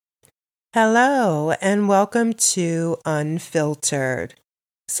Hello, and welcome to Unfiltered.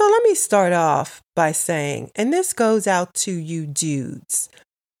 So let me start off by saying, and this goes out to you dudes,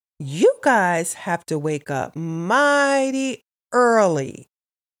 you guys have to wake up mighty early.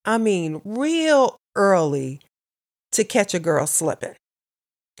 I mean, real early to catch a girl slipping.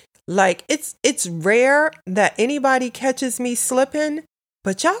 Like it's rare that anybody catches me slipping,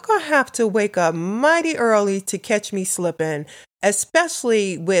 but y'all gonna have to wake up mighty early to catch me slipping,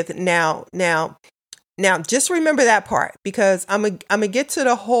 especially with now just remember that part because I'm gonna get to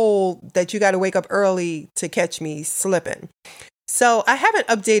the whole that you got to wake up early to catch me slipping. So I haven't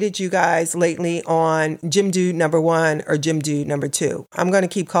updated you guys lately on Gym Dude number 1 or Gym Dude number 2. I'm going to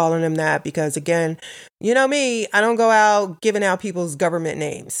keep calling him that because again, you know me, I don't go out giving out people's government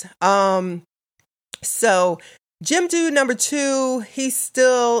names. So Gym Dude number 2, he's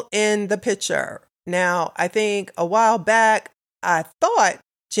still in the picture. Now, I think a while back, I thought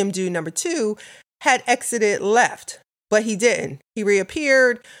Gym Dude number 2 had exited left, but he didn't. He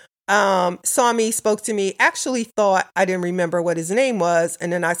reappeared. Saw me, spoke to me, actually thought I didn't remember what his name was.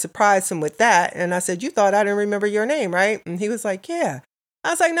 And then I surprised him with that. And I said, you thought I didn't remember your name, right? And he was like, yeah.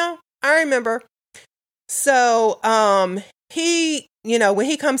 I was like, no, I remember. So, he, when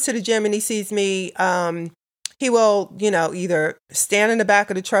he comes to the gym and he sees me, he will, either stand in the back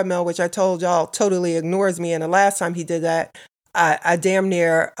of the treadmill, which I told y'all totally ignores me. And the last time he did that, I damn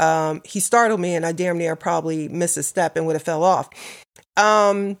near, he startled me and I damn near probably missed a step and would have fell off.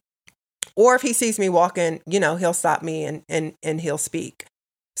 Or if he sees me walking, he'll stop me and he'll speak.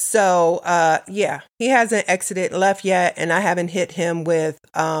 So, he hasn't exited left yet. And I haven't hit him with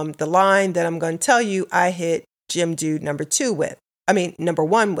the line that I'm going to tell you I hit Gym Dude number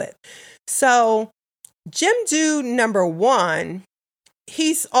 1 with. So Gym Dude number 1,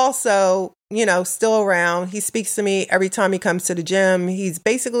 he's also, still around. He speaks to me every time he comes to the gym. He's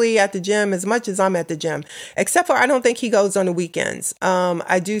basically at the gym as much as I'm at the gym, except for I don't think he goes on the weekends.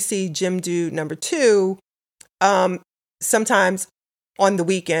 I do see Gym Dude number 2 sometimes on the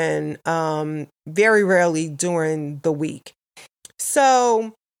weekend, very rarely during the week.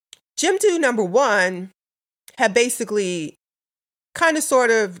 So Gym Dude number 1 had basically kind of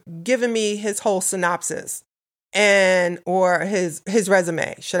sort of given me his whole synopsis. Or his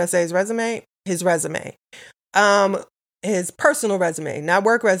resume. Should I say his resume? His resume. His personal resume, not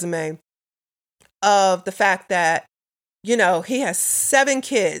work resume, of the fact that, he has 7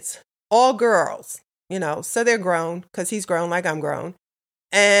 kids, all girls, so they're grown because he's grown like I'm grown.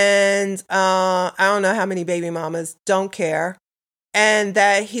 And I don't know how many baby mamas, don't care. And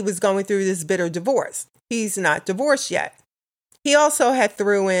that he was going through this bitter divorce. He's not divorced yet. He also had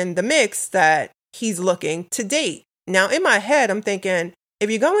threw in the mix that he's looking to date. Now, in my head, I'm thinking, if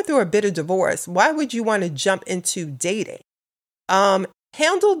you're going through a bitter divorce, why would you want to jump into dating?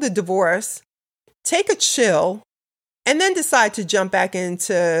 Handle the divorce, take a chill, and then decide to jump back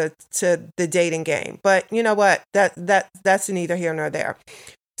into the dating game. But you know what? That's neither here nor there.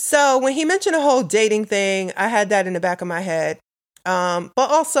 So when he mentioned the whole dating thing, I had that in the back of my head. But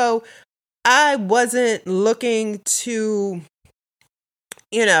also, I wasn't looking to,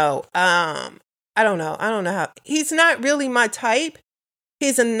 I don't know how. He's not really my type.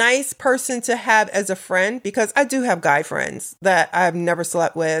 He's a nice person to have as a friend because I do have guy friends that I've never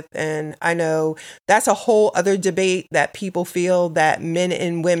slept with. And I know that's a whole other debate that people feel that men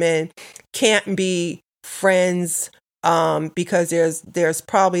and women can't be friends because there's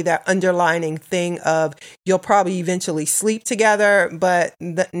probably that underlining thing of you'll probably eventually sleep together. But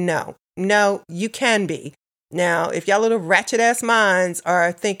no, you can be. Now, if y'all little ratchet ass minds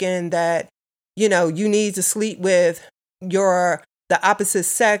are thinking that, you need to sleep with the opposite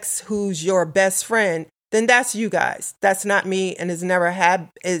sex who's your best friend, then that's you guys. That's not me and it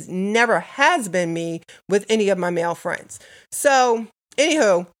never has been me with any of my male friends. So,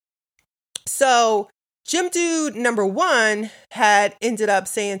 anywho, Gym Dude number 1 had ended up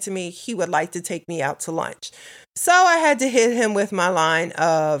saying to me he would like to take me out to lunch. So I had to hit him with my line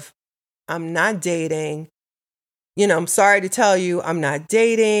of, I'm not dating. I'm sorry to tell you, I'm not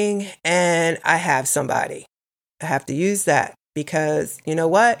dating and I have somebody. I have to use that because you know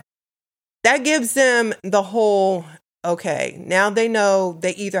what? That gives them the whole, okay, now they know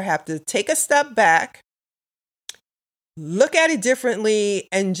they either have to take a step back, look at it differently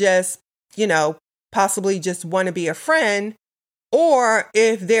and just, possibly just want to be a friend. Or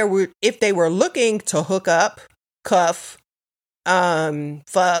if they were looking to hook up, cuff,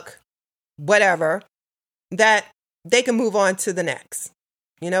 fuck, whatever, that they can move on to the next.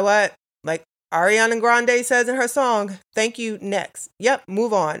 You know what? Like Ariana Grande says in her song, thank you, next. Yep,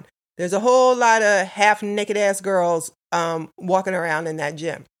 move on. There's a whole lot of half naked ass girls walking around in that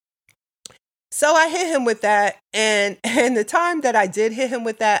gym. So I hit him with that. And the time that I did hit him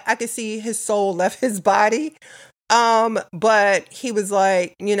with that, I could see his soul left his body. But he was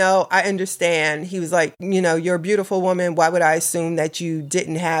like, I understand. He was like, you're a beautiful woman. Why would I assume that you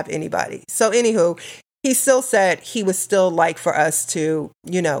didn't have anybody? So anywho, he still said he would still like for us to,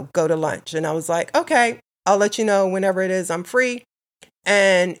 go to lunch. And I was like, okay, I'll let you know whenever it is I'm free.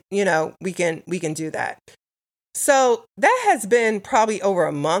 And, we can do that. So that has been probably over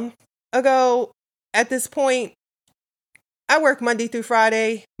a month ago at this point. I work Monday through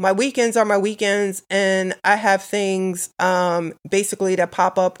Friday. My weekends are my weekends, and I have things basically that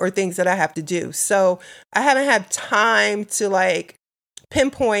pop up or things that I have to do. So I haven't had time to like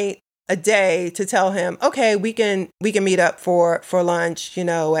pinpoint a day to tell him, okay, we can meet up for lunch,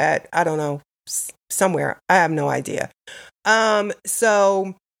 at, I don't know, somewhere. I have no idea.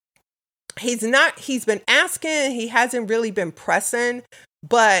 So he's been asking, he hasn't really been pressing,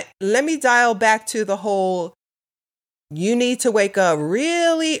 but let me dial back to the whole, you need to wake up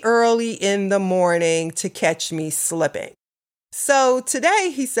really early in the morning to catch me slipping. So today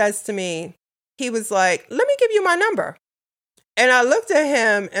he says to me, he was like, let me give you my number. And I looked at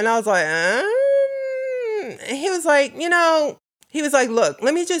him and I was like, And he was like, look,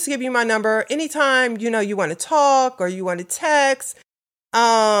 let me just give you my number. Anytime, you want to talk or you want to text,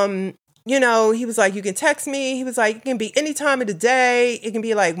 he was like, you can text me. He was like, it can be any time of the day. It can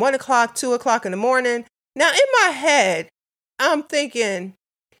be like 1 o'clock, 2 o'clock in the morning. Now in my head, I'm thinking,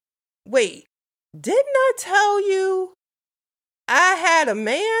 wait, didn't I tell you I had a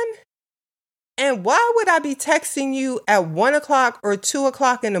man? And why would I be texting you at 1 o'clock or 2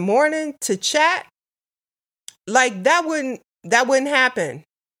 o'clock in the morning to chat? Like that wouldn't happen.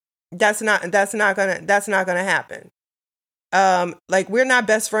 That's not gonna happen. Like we're not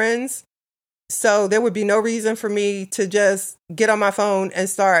best friends. So there would be no reason for me to just get on my phone and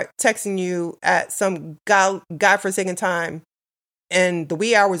start texting you at some godforsaken time in the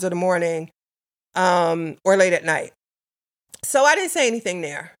wee hours of the morning, or late at night. So I didn't say anything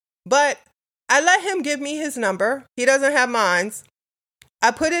there, but I let him give me his number. He doesn't have mine.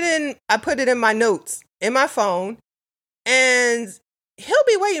 I put it in my notes in my phone, and he'll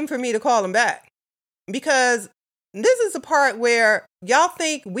be waiting for me to call him back, because this is the part where y'all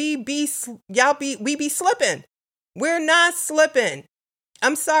think we be slipping. We're not slipping.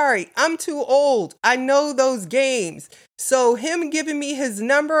 I'm sorry. I'm too old. I know those games. So him giving me his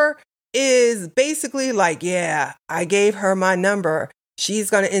number is basically like, yeah, I gave her my number. She's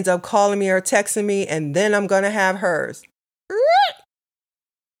going to end up calling me or texting me, and then I'm going to have hers.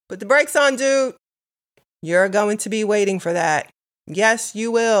 Put the brakes on, dude. You're going to be waiting for that. Yes,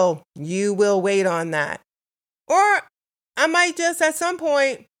 you will. You will wait on that. Or I might just at some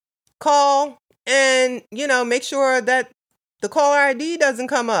point call and, make sure that the caller ID doesn't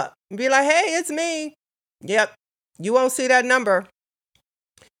come up. Be like, hey, it's me. Yep. You won't see that number.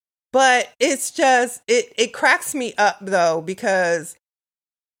 But it's just, it cracks me up though, because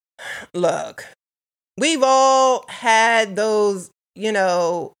look, we've all had those,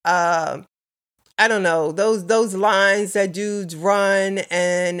 I don't know, those lines that dudes run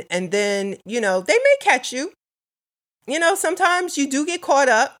and then, they may catch you. Sometimes you do get caught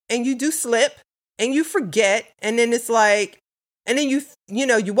up and you do slip and you forget. And then it's like, and then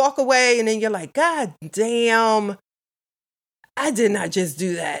you walk away and then you're like, God damn, I did not just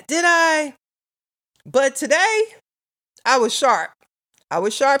do that, did I? But today I was sharp. I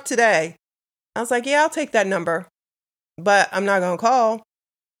was sharp today. I was like, yeah, I'll take that number, but I'm not going to call.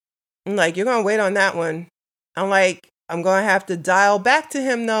 I'm like, you're going to wait on that one. I'm like, I'm going to have to dial back to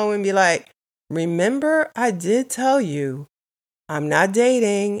him though and be like, remember, I did tell you I'm not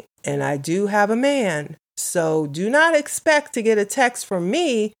dating and I do have a man. So do not expect to get a text from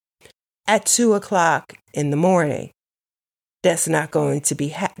me at 2 o'clock in the morning. That's not going to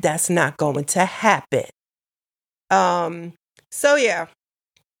happen. So yeah.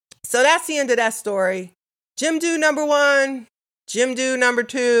 So that's the end of that story. Gym dude number 1, gym dude number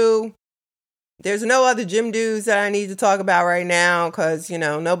 2. There's no other gym dudes that I need to talk about right now because,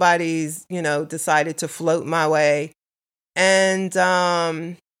 nobody's, decided to float my way. And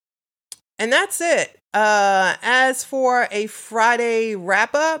that's it. As for a Friday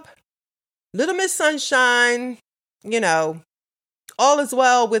wrap up, Little Miss Sunshine, all is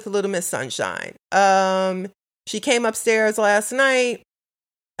well with Little Miss Sunshine. She came upstairs last night.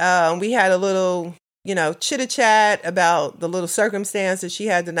 We had a little, chitter chat about the little circumstance that she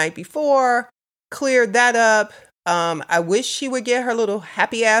had the night before. Cleared that up. I wish she would get her little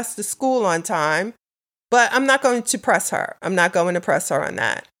happy ass to school on time, but I'm not going to press her. I'm not going to press her on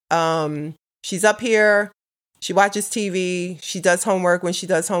that. She's up here. She watches TV. She does homework when she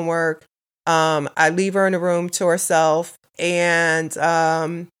does homework. I leave her in a room to herself, and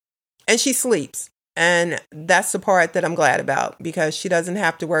she sleeps. And that's the part that I'm glad about, because she doesn't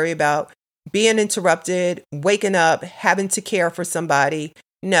have to worry about being interrupted, waking up, having to care for somebody.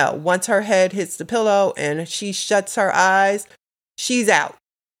 No, once her head hits the pillow and she shuts her eyes, she's out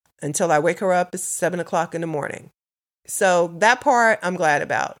until I wake her up at 7 o'clock in the morning. So that part I'm glad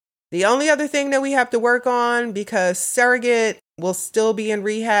about. The only other thing that we have to work on, because Surrogate will still be in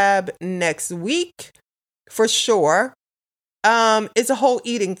rehab next week for sure, is a whole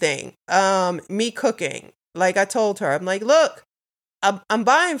eating thing. Me cooking. Like I told her, I'm like, look, I'm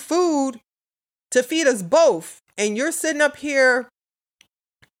buying food to feed us both, and you're sitting up here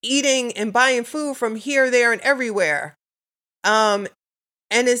eating and buying food from here, there, and everywhere. And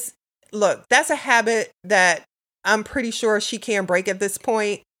look, that's a habit that I'm pretty sure she can't break at this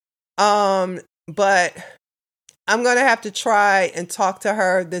point. But I'm going to have to try and talk to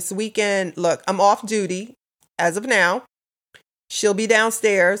her this weekend. Look, I'm off duty as of now. She'll be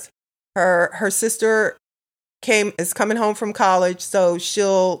downstairs. Her sister is coming home from college, so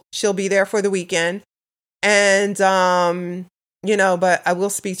she'll be there for the weekend. And but I will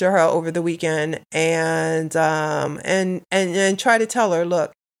speak to her over the weekend and try to tell her,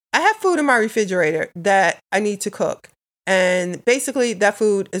 look, I have food in my refrigerator that I need to cook. And basically that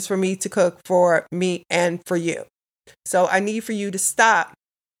food is for me to cook for me and for you. So I need for you to stop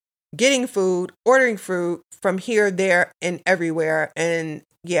getting food, ordering food from here, there, and everywhere. And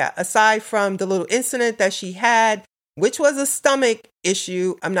yeah, aside from the little incident that she had, which was a stomach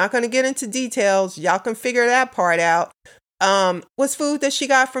issue, I'm not going to get into details. Y'all can figure that part out. Was food that she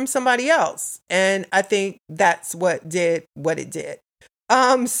got from somebody else. And I think that's what did what it did.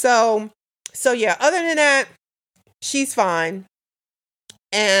 So yeah, other than that, she's fine.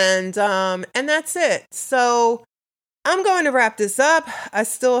 And that's it. So I'm going to wrap this up. I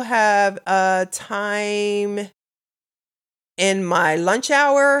still have time in my lunch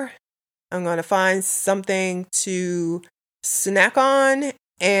hour. I'm going to find something to snack on,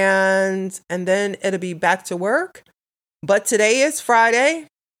 and then it'll be back to work. But today is Friday.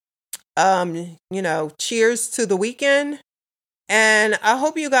 Cheers to the weekend. And I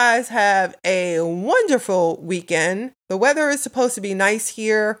hope you guys have a wonderful weekend. The weather is supposed to be nice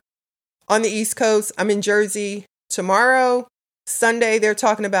here on the East Coast. I'm in Jersey. Tomorrow, Sunday, they're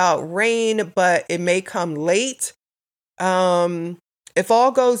talking about rain, but it may come late. If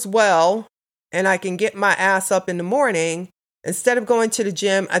all goes well and I can get my ass up in the morning, instead of going to the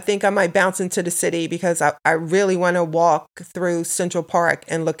gym, I think I might bounce into the city, because I really want to walk through Central Park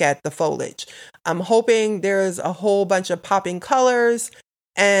and look at the foliage. I'm hoping there's a whole bunch of popping colors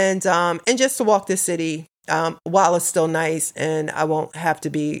and just to walk the city while it's still nice and I won't have to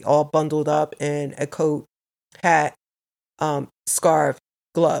be all bundled up in a coat, hat, scarf,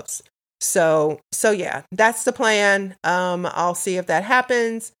 gloves. So yeah, that's the plan. I'll see if that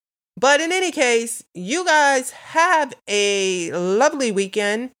happens. But in any case, you guys have a lovely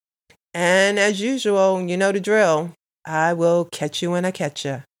weekend. And as usual, you know the drill. I will catch you when I catch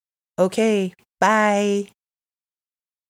you. Okay, bye.